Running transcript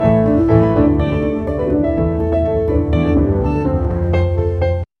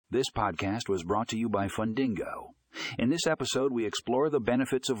podcast was brought to you by Fundingo. In this episode, we explore the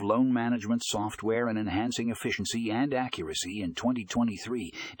benefits of loan management software in enhancing efficiency and accuracy in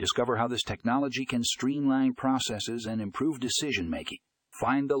 2023. Discover how this technology can streamline processes and improve decision-making.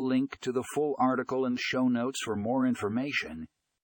 Find the link to the full article and show notes for more information